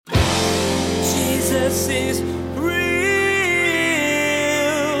Jesus is real.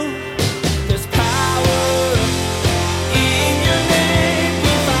 There's power in your name. We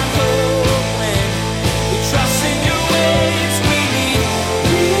find hope when we trust in your ways. We need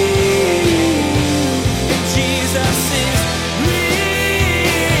real. And Jesus is real.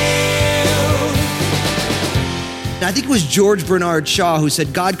 I think it was George Bernard Shaw who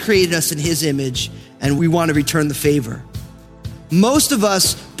said, God created us in his image and we want to return the favor. Most of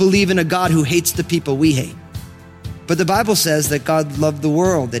us believe in a God who hates the people we hate. But the Bible says that God loved the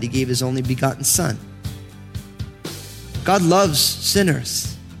world, that he gave his only begotten son. God loves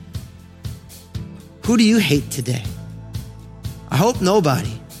sinners. Who do you hate today? I hope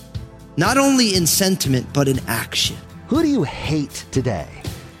nobody. Not only in sentiment, but in action. Who do you hate today?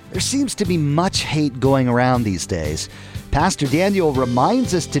 There seems to be much hate going around these days. Pastor Daniel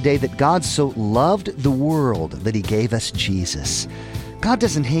reminds us today that God so loved the world that he gave us Jesus. God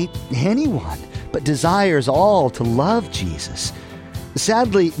doesn't hate anyone, but desires all to love Jesus.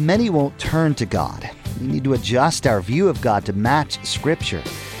 Sadly, many won't turn to God. We need to adjust our view of God to match Scripture.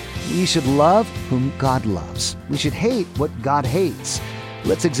 We should love whom God loves. We should hate what God hates.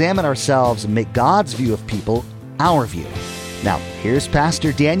 Let's examine ourselves and make God's view of people our view. Now, here's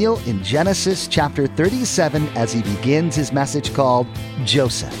Pastor Daniel in Genesis chapter 37 as he begins his message called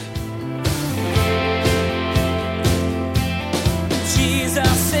Joseph.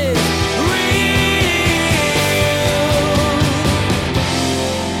 Jesus is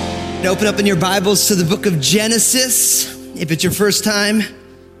real. Open up in your Bibles to the book of Genesis. If it's your first time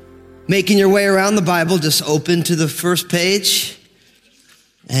making your way around the Bible, just open to the first page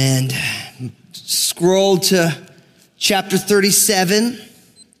and scroll to chapter 37.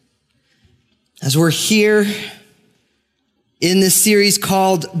 As we're here in this series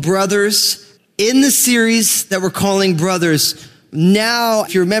called Brothers, in the series that we're calling Brothers, now,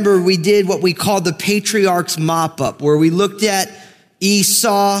 if you remember, we did what we called the Patriarchs Mop-Up, where we looked at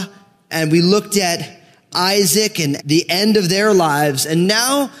Esau and we looked at Isaac and the end of their lives. And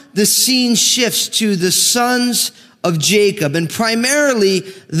now the scene shifts to the sons of Jacob. And primarily,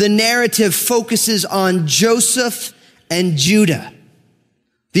 the narrative focuses on Joseph and Judah.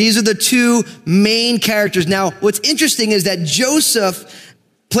 These are the two main characters. Now, what's interesting is that Joseph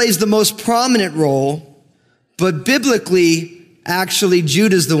plays the most prominent role, but biblically, actually,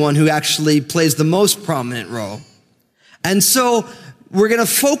 Judah's the one who actually plays the most prominent role. And so we're going to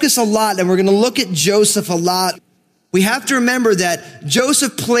focus a lot and we're going to look at Joseph a lot. We have to remember that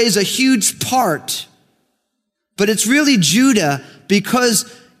Joseph plays a huge part, but it's really Judah, because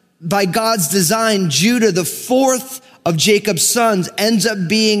by God's design, Judah, the fourth of Jacob's sons, ends up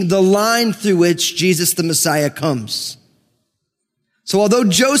being the line through which Jesus the Messiah comes. So although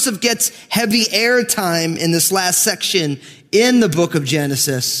Joseph gets heavy airtime in this last section in the book of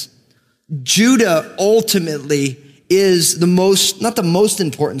Genesis, Judah ultimately is not the most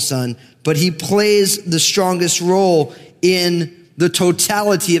important son, but he plays the strongest role in the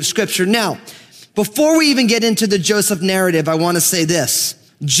totality of Scripture. Now, before we even get into the Joseph narrative, I want to say this.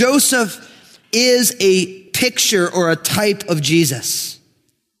 Joseph is a picture or a type of Jesus.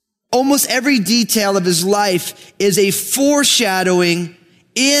 Almost every detail of his life is a foreshadowing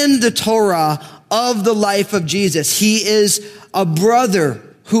in the Torah of the life of Jesus. He is a brother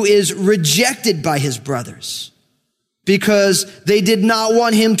who is rejected by his brothers because they did not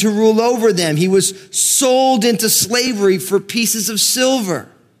want him to rule over them. He was sold into slavery for pieces of silver.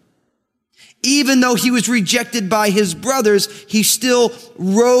 Even though he was rejected by his brothers, he still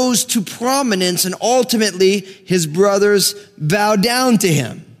rose to prominence, and ultimately his brothers bowed down to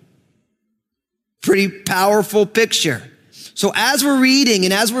him. Pretty powerful picture. So as we're reading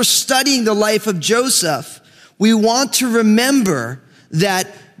and as we're studying the life of Joseph, we want to remember that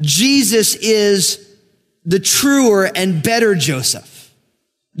Jesus is the truer and better Joseph.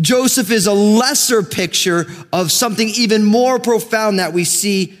 Joseph is a lesser picture of something even more profound that we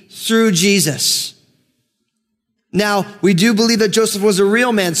see through Jesus. Now, we do believe that Joseph was a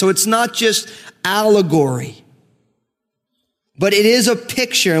real man, so it's not just allegory, but it is a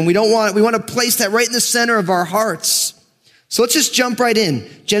picture, and we want to place that right in the center of our hearts. So let's just jump right in.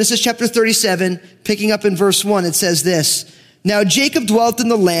 Genesis chapter 37, picking up in verse 1, it says this: Now Jacob dwelt in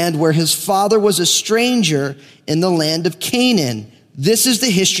the land where his father was a stranger, in the land of Canaan. This is the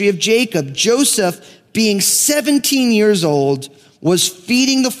history of Jacob. Joseph, being 17 years old, was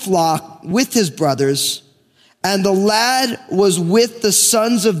feeding the flock with his brothers, and the lad was with the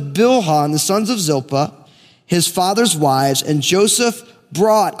sons of Bilhah, the sons of Zilpah, his father's wives, and Joseph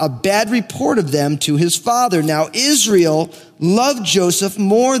brought a bad report of them to his father. Now Israel loved Joseph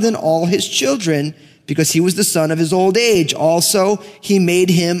more than all his children, because he was the son of his old age. Also, he made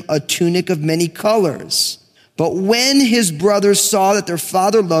him a tunic of many colors. But when his brothers saw that their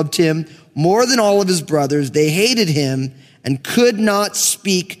father loved him more than all of his brothers, they hated him and could not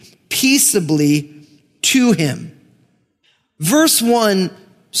speak peaceably to him. Verse 1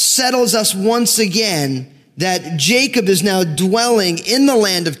 settles us once again that Jacob is now dwelling in the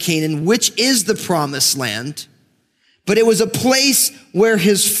land of Canaan, which is the promised land, but it was a place where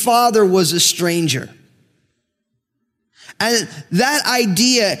his father was a stranger. And that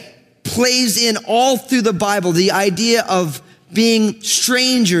idea plays in all through the Bible, the idea of being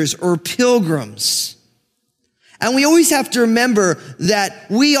strangers or pilgrims. And we always have to remember that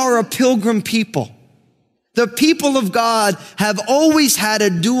we are a pilgrim people. The people of God have always had a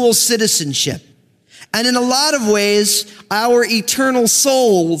dual citizenship. And in a lot of ways, our eternal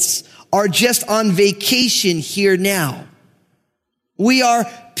souls are just on vacation here now. We are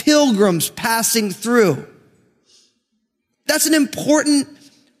pilgrims passing through. That's an important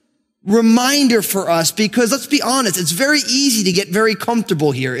reminder for us because let's be honest, it's very easy to get very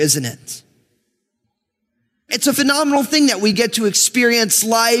comfortable here, isn't it? It's a phenomenal thing that we get to experience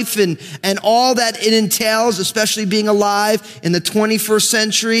life and all that it entails, especially being alive in the 21st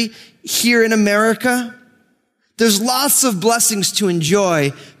century here in America. There's lots of blessings to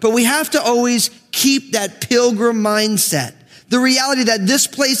enjoy, but we have to always keep that pilgrim mindset. The reality that this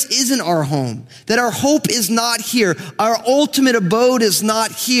place isn't our home, that our hope is not here, our ultimate abode is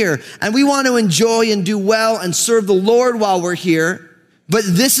not here, and we want to enjoy and do well and serve the Lord while we're here, but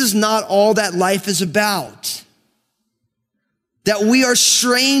this is not all that life is about. That we are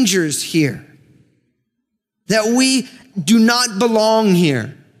strangers here, that we do not belong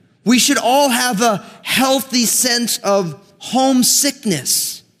here. We should all have a healthy sense of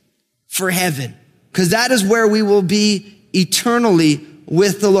homesickness for heaven, because that is where we will be eternally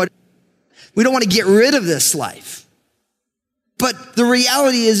with the Lord. We don't want to get rid of this life. But the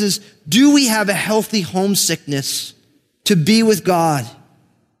reality is do we have a healthy homesickness to be with God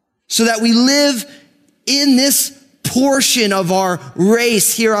so that we live in this portion of our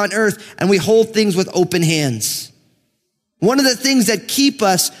race here on earth and we hold things with open hands? One of the things that keep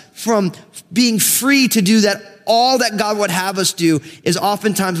us from being free to do that, all that God would have us do, is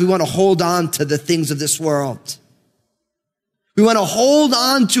oftentimes we want to hold on to the things of this world. We want to hold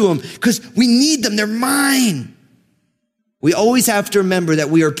on to them because we need them. They're mine. We always have to remember that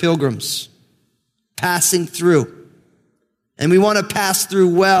we are pilgrims passing through. And we want to pass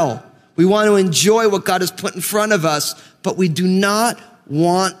through well. We want to enjoy what God has put in front of us, but we do not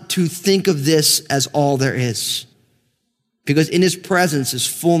want to think of this as all there is. Because in his presence is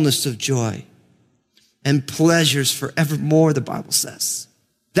fullness of joy and pleasures forevermore, the Bible says.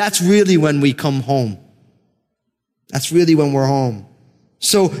 That's really when we come home. That's really when we're home.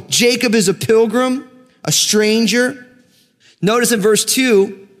 So Jacob is a pilgrim, a stranger. Notice in verse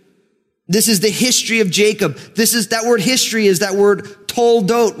 2, this is the history of Jacob. That word history is that word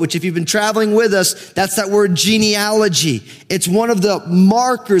toldot, which if you've been traveling with us, that's that word genealogy. It's one of the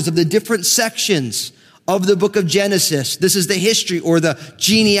markers of the different sections of the book of Genesis. This is the history or the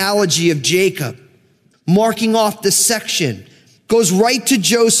genealogy of Jacob. Marking off this section. Goes right to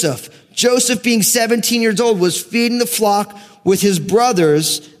Joseph. Joseph, being 17 years old, was feeding the flock with his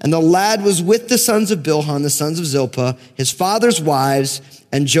brothers, and the lad was with the sons of Bilhah, the sons of Zilpah, his father's wives,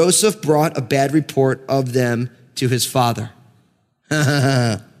 and Joseph brought a bad report of them to his father.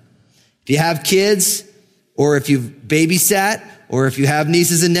 If you have kids, or if you've babysat, or if you have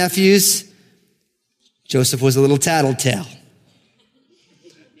nieces and nephews, Joseph was a little tattletale.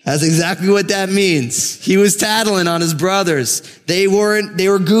 That's exactly what that means. He was tattling on his brothers. They were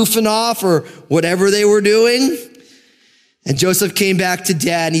goofing off or whatever they were doing. And Joseph came back to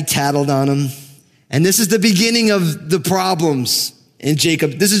dad and he tattled on him. And this is the beginning of the problems in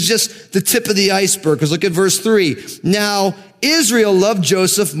Jacob. This is just the tip of the iceberg, because look at verse 3. Now, Israel loved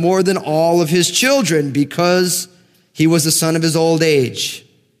Joseph more than all of his children because he was the son of his old age.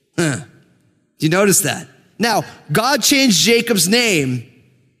 Do you notice that? Now, God changed Jacob's name,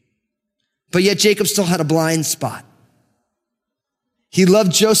 but yet Jacob still had a blind spot. He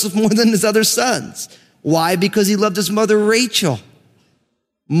loved Joseph more than his other sons. Why? Because he loved his mother Rachel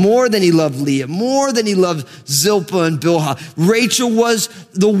more than he loved Leah, more than he loved Zilpah and Bilhah. Rachel was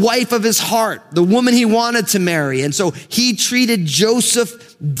the wife of his heart, the woman he wanted to marry. And so he treated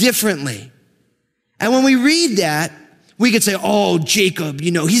Joseph differently. And when we read that, we could say, oh, Jacob,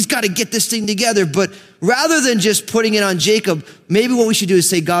 he's got to get this thing together. But rather than just putting it on Jacob, maybe what we should do is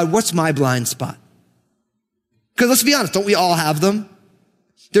say, God, what's my blind spot? Because let's be honest, don't we all have them?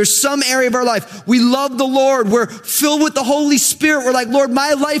 There's some area of our life. We love the Lord. We're filled with the Holy Spirit. We're like, Lord,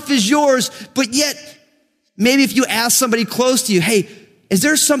 my life is yours. But yet, maybe if you ask somebody close to you, hey, is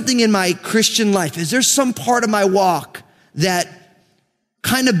there something in my Christian life? Is there some part of my walk that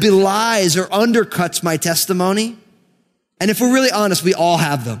kind of belies or undercuts my testimony? And if we're really honest, we all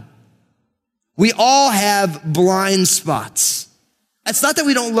have them. We all have blind spots. It's not that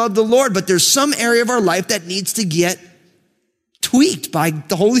we don't love the Lord, but there's some area of our life that needs to get tweaked by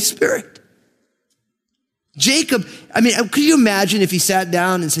the Holy Spirit. Jacob, could you imagine if he sat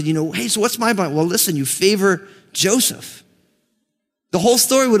down and said, hey, so what's my blind? Well, listen, you favor Joseph. The whole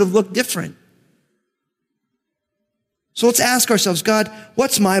story would have looked different. So let's ask ourselves, God,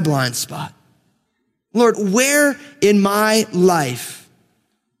 what's my blind spot? Lord, where in my life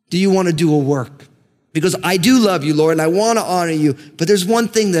do you want to do a work? Because I do love you, Lord, and I want to honor you, but there's one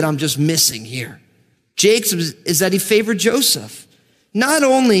thing that I'm just missing here. Jacob is that he favored Joseph. Not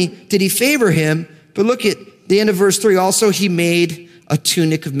only did he favor him, but look at the end of verse 3. Also, he made a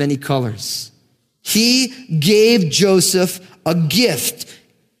tunic of many colors. He gave Joseph a gift.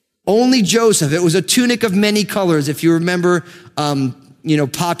 Only Joseph. It was a tunic of many colors. If you remember,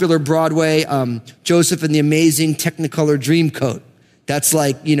 popular Broadway, Joseph and the Amazing Technicolor Dreamcoat. That's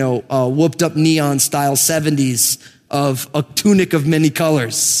like, whooped up neon style 70s of a tunic of many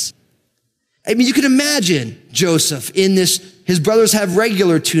colors. You can imagine Joseph in this. His brothers have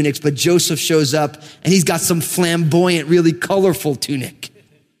regular tunics, but Joseph shows up and he's got some flamboyant, really colorful tunic.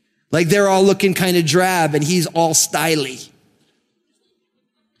 Like they're all looking kind of drab and he's all stylish.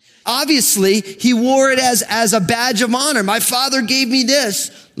 Obviously, he wore it as a badge of honor. My father gave me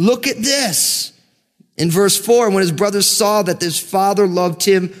this. Look at this. In verse 4, when his brothers saw that his father loved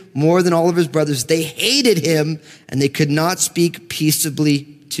him more than all of his brothers, they hated him and they could not speak peaceably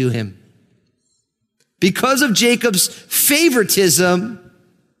to him. Because of Jacob's favoritism,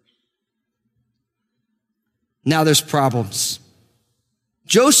 now there's problems.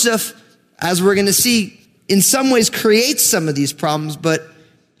 Joseph, as we're going to see, in some ways creates some of these problems, but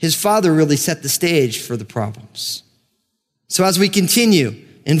his father really set the stage for the problems. So as we continue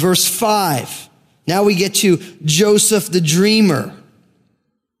in verse 5, now we get to Joseph the dreamer.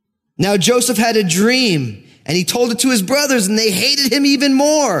 Now Joseph had a dream, and he told it to his brothers, and they hated him even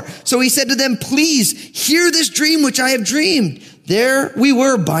more. So he said to them, please hear this dream which I have dreamed. There we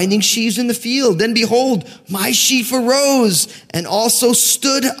were binding sheaves in the field. Then behold, my sheaf arose and also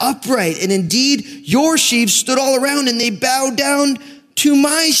stood upright. And indeed, your sheaves stood all around, and they bowed down to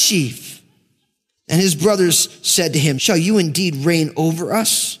my sheaf. And his brothers said to him, shall you indeed reign over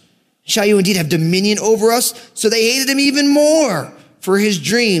us? Shall you indeed have dominion over us? So they hated him even more for his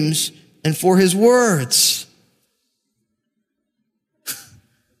dreams and for his words.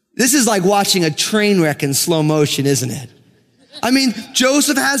 This is like watching a train wreck in slow motion, isn't it?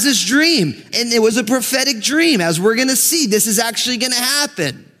 Joseph has this dream, and it was a prophetic dream. As we're going to see, this is actually going to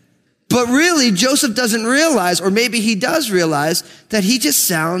happen. But really, Joseph doesn't realize, or maybe he does realize, that he just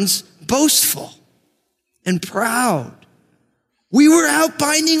sounds boastful and proud. We were out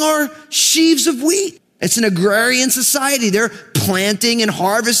binding our sheaves of wheat. It's an agrarian society. They're planting and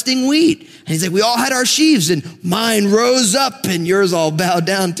harvesting wheat. And he's like, we all had our sheaves, and mine rose up, and yours all bowed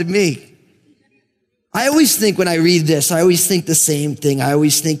down to me. I always think when I read this, I always think the same thing. I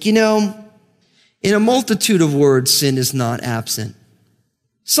always think, in a multitude of words, sin is not absent.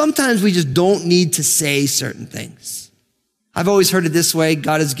 Sometimes we just don't need to say certain things. I've always heard it this way.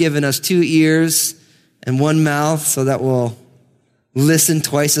 God has given us 2 ears and 1 mouth so that we'll listen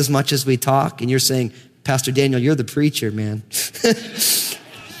twice as much as we talk. And you're saying, Pastor Daniel, you're the preacher, man.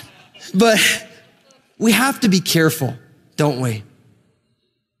 But we have to be careful, don't we?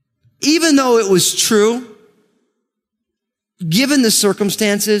 Even though it was true, given the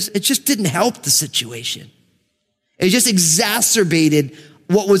circumstances, it just didn't help the situation. It just exacerbated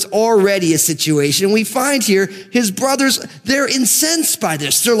what was already a situation. And we find here, his brothers, they're incensed by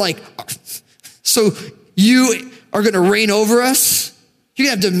this. They're like, so you are going to reign over us? You're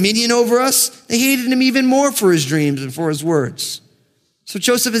going to have dominion over us? They hated him even more for his dreams and for his words. So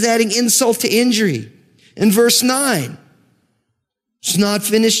Joseph is adding insult to injury. In verse 9, it's not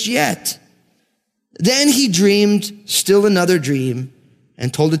finished yet. Then he dreamed still another dream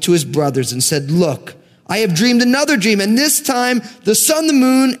and told it to his brothers and said, look, I have dreamed another dream, and this time the sun, the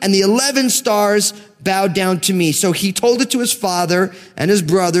moon, and the 11 stars bowed down to me. So he told it to his father and his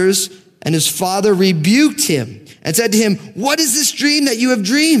brothers, and his father rebuked him and said to him, what is this dream that you have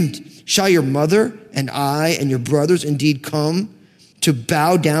dreamed? Shall your mother and I and your brothers indeed come to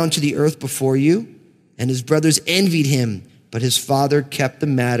bow down to the earth before you? And his brothers envied him, but his father kept the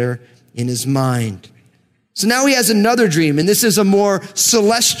matter in his mind. So now he has another dream, and this is a more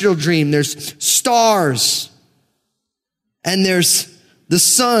celestial dream. There's stars, and there's the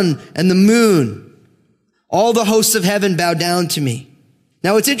sun and the moon. All the hosts of heaven bow down to me.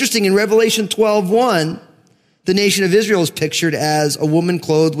 Now it's interesting, in Revelation 12:1, the nation of Israel is pictured as a woman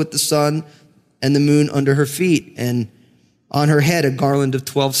clothed with the sun and the moon under her feet, and on her head a garland of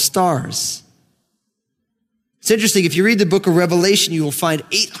 12 stars. It's interesting, if you read the book of Revelation, you will find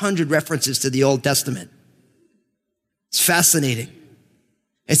 800 references to the Old Testament. It's fascinating.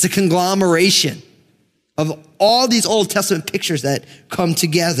 It's a conglomeration of all these Old Testament pictures that come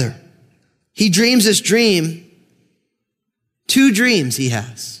together. He dreams this dream, 2 dreams he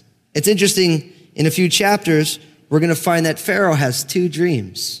has. It's interesting, in a few chapters, we're going to find that Pharaoh has 2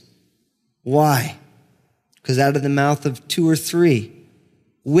 dreams. Why? Because out of the mouth of 2 or 3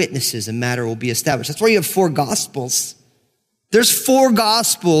 witnesses, a matter will be established. That's why you have 4 gospels. There's 4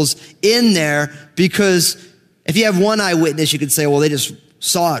 gospels in there because if you have 1 eyewitness, you could say, well, they just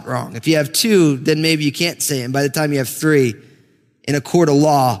saw it wrong. If you have 2, then maybe you can't say it. And by the time you have 3, in a court of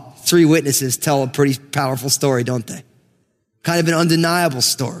law, 3 witnesses tell a pretty powerful story, don't they? Kind of an undeniable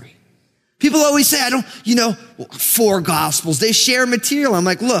story. People always say, 4 gospels, they share material. I'm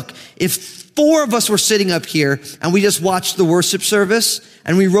like, look, if 4 of us were sitting up here and we just watched the worship service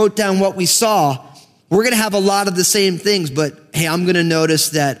and we wrote down what we saw, we're going to have a lot of the same things, but hey, I'm going to notice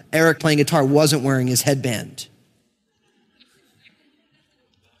that Eric playing guitar wasn't wearing his headband.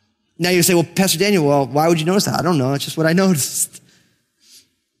 Now you say, well, Pastor Daniel, well, why would you notice that? I don't know. It's just what I noticed.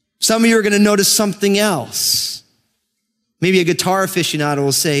 Some of you are going to notice something else. Maybe a guitar aficionado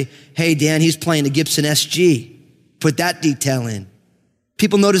will say, hey, Dan, he's playing the Gibson SG. Put that detail in.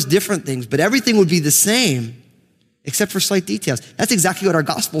 People notice different things, but everything would be the same except for slight details. That's exactly what our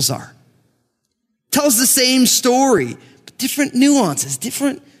gospels are. Tells the same story, but different nuances,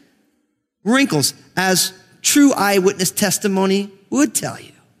 different wrinkles, as true eyewitness testimony would tell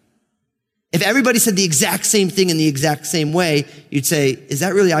you. If everybody said the exact same thing in the exact same way, you'd say, is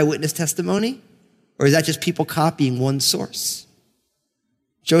that really eyewitness testimony? Or is that just people copying one source?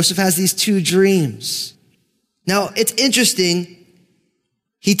 Joseph has these 2 dreams. Now, it's interesting.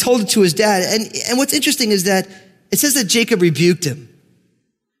 He told it to his dad. And what's interesting is that it says that Jacob rebuked him.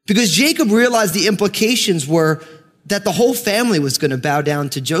 Because Jacob realized the implications were that the whole family was going to bow down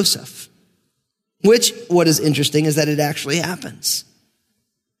to Joseph. Which, what is interesting is that it actually happens.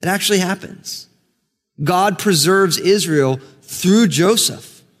 It actually happens. God preserves Israel through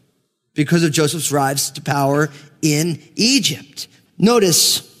Joseph because of Joseph's rise to power in Egypt.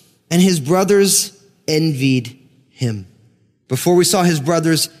 Notice, and his brothers envied him. Before we saw his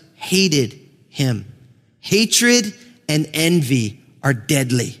brothers hated him. Hatred and envy are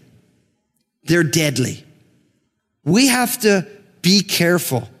deadly. They're deadly. We have to be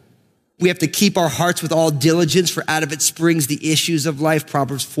careful. We have to keep our hearts with all diligence, for out of it springs the issues of life,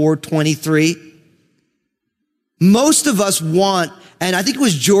 Proverbs 4:23. Most of us want, and I think it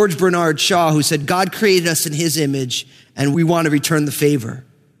was George Bernard Shaw who said, God created us in his image and we want to return the favor.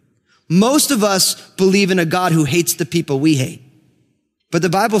 Most of us believe in a God who hates the people we hate. But the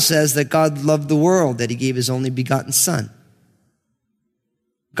Bible says that God loved the world, that he gave his only begotten son.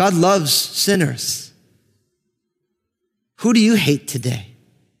 God loves sinners. Who do you hate today?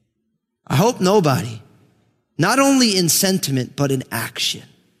 I hope nobody. Not only in sentiment, but in action.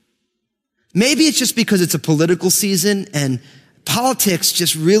 Maybe it's just because it's a political season and politics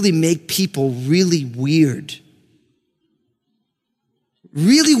just really make people really weird.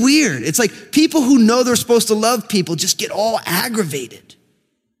 Really weird. It's like people who know they're supposed to love people just get all aggravated.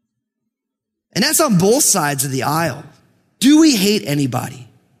 And that's on both sides of the aisle. Do we hate anybody?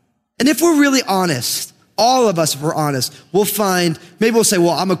 And if we're really honest, all of us, if we're honest, we'll find, maybe we'll say,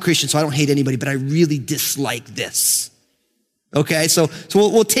 well, I'm a Christian, so I don't hate anybody, but I really dislike this. Okay, so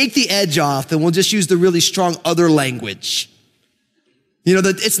we'll take the edge off and we'll just use the really strong other language. You know,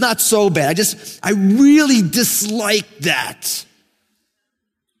 that it's not so bad. I really dislike that.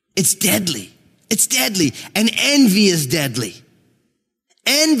 It's deadly. It's deadly. And envy is deadly.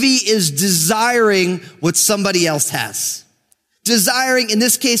 Envy is desiring what somebody else has. Desiring, in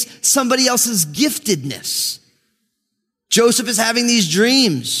this case, somebody else's giftedness. Joseph is having these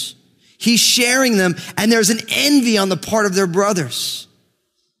dreams. He's sharing them, and there's an envy on the part of their brothers.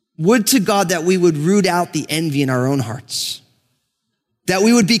 Would to God that we would root out the envy in our own hearts. That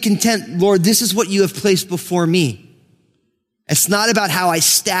we would be content, Lord, this is what you have placed before me. It's not about how I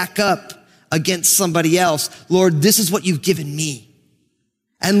stack up against somebody else. Lord, this is what you've given me.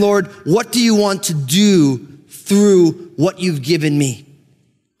 And Lord, what do you want to do through what you've given me?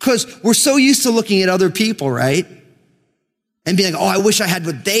 Because we're so used to looking at other people, right? And being like, oh, I wish I had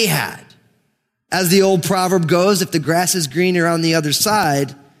what they had. As the old proverb goes, if the grass is greener on the other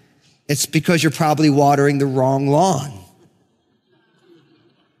side, it's because you're probably watering the wrong lawn.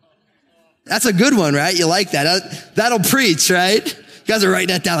 That's a good one, right? You like that? That'll preach, right? You guys are writing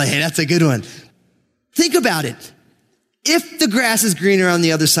that down like, hey, that's a good one. Think about it. If the grass is greener on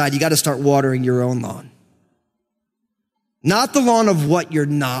the other side, you got to start watering your own lawn. Not the lawn of what you're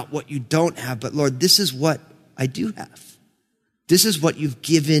not, what you don't have, but Lord, this is what I do have. This is what you've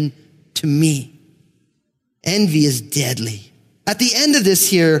given to me. Envy is deadly. At the end of this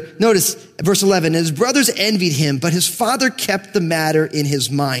here, notice verse 11, his brothers envied him, but his father kept the matter in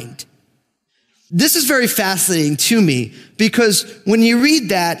his mind. This is very fascinating to me because when you read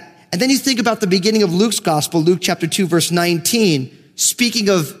that, and then you think about the beginning of Luke's gospel, Luke chapter 2, verse 19, speaking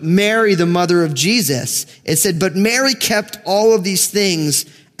of Mary, the mother of Jesus, it said, but Mary kept all of these things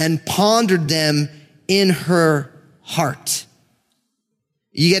and pondered them in her heart.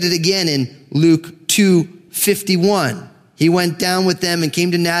 You get it again in Luke 2:51. He went down with them and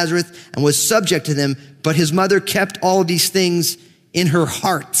came to Nazareth and was subject to them, but his mother kept all of these things in her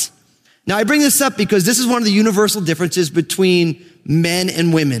heart. Now, I bring this up because this is one of the universal differences between men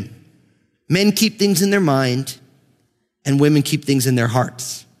and women. Men keep things in their mind, and women keep things in their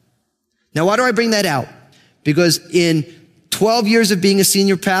hearts. Now, why do I bring that out? Because in 12 years of being a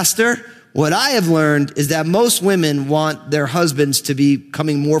senior pastor, what I have learned is that most women want their husbands to be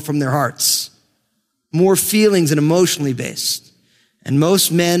coming more from their hearts, more feelings and emotionally based. And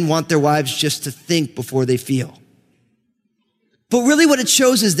most men want their wives just to think before they feel. But really what it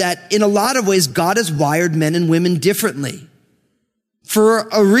shows is that in a lot of ways, God has wired men and women differently for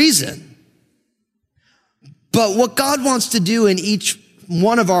a reason. But what God wants to do in each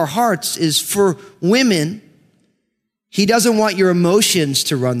one of our hearts is for women, he doesn't want your emotions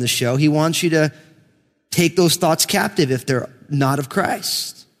to run the show. He wants you to take those thoughts captive if they're not of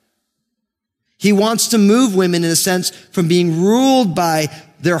Christ. He wants to move women in a sense from being ruled by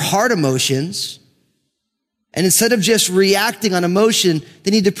their heart emotions. And instead of just reacting on emotion,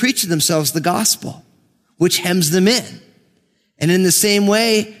 they need to preach to themselves the gospel, which hems them in. And in the same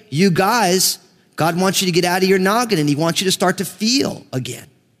way, you guys, God wants you to get out of your noggin and he wants you to start to feel again.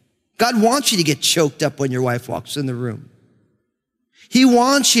 God wants you to get choked up when your wife walks in the room. He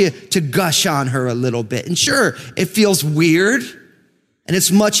wants you to gush on her a little bit. And sure, it feels weird and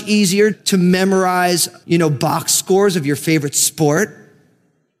it's much easier to memorize, box scores of your favorite sport.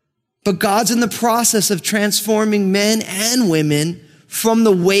 But God's in the process of transforming men and women from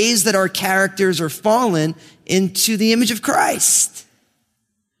the ways that our characters are fallen into the image of Christ.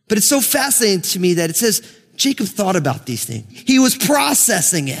 But it's so fascinating to me that it says Jacob thought about these things. He was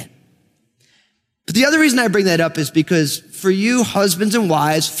processing it. But the other reason I bring that up is because for you husbands and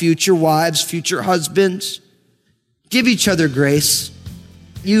wives, future husbands, give each other grace.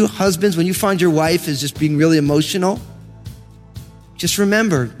 You husbands, when you find your wife is just being really emotional, just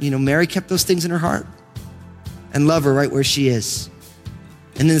remember, Mary kept those things in her heart and love her right where she is.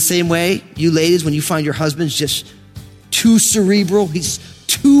 And in the same way, you ladies, when you find your husband's just too cerebral, he's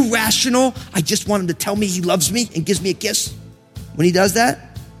too rational, I just want him to tell me he loves me and gives me a kiss. When he does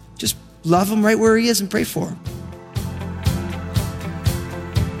that, just love him right where he is and pray for him.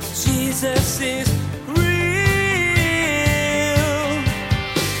 Jesus is real.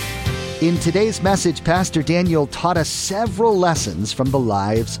 In today's message, Pastor Daniel taught us several lessons from the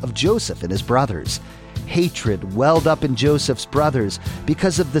lives of Joseph and his brothers. Hatred welled up in Joseph's brothers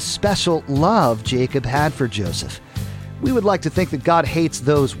because of the special love Jacob had for Joseph. We would like to think that God hates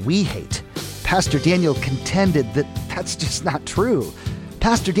those we hate. Pastor Daniel contended that that's just not true.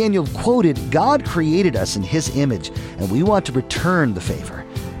 Pastor Daniel quoted, God created us in his image, and we want to return the favor.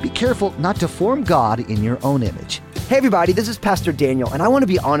 Be careful not to form God in your own image. Hey everybody, this is Pastor Daniel, and I want to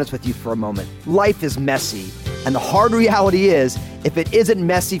be honest with you for a moment. Life is messy, and the hard reality is, if it isn't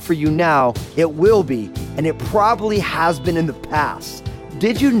messy for you now, it will be, and it probably has been in the past.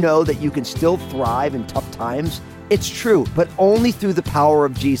 Did you know that you can still thrive in tough times? It's true, but only through the power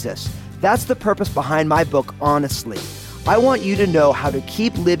of Jesus. That's the purpose behind my book, Honestly. I want you to know how to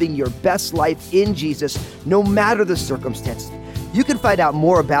keep living your best life in Jesus, no matter the circumstances. You can find out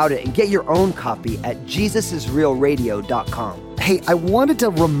more about it and get your own copy at JesusIsRealRadio.com. Hey, I wanted to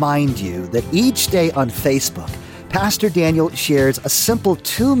remind you that each day on Facebook, Pastor Daniel shares a simple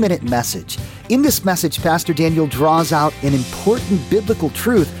 2-minute message. In this message, Pastor Daniel draws out an important biblical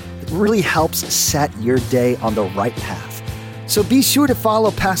truth that really helps set your day on the right path. So be sure to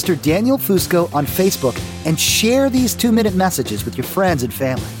follow Pastor Daniel Fusco on Facebook and share these 2-minute messages with your friends and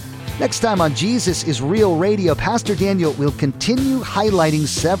family. Next time on Jesus is Real Radio, Pastor Daniel will continue highlighting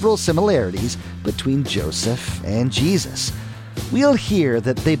several similarities between Joseph and Jesus. we'll hear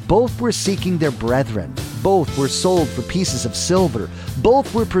that they both were seeking their brethren, both were sold for pieces of silver,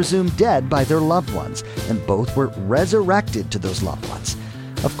 both were presumed dead by their loved ones, and both were resurrected to those loved ones.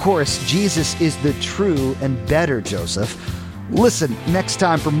 Of course, Jesus is the true and better Joseph. Listen next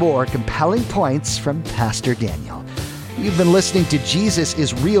time for more compelling points from Pastor Daniel. You've been listening to Jesus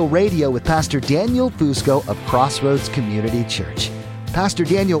is Real Radio with Pastor Daniel Fusco of Crossroads Community Church. Pastor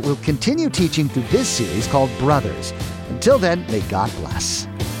Daniel will continue teaching through this series called Brothers. Until then, may God bless.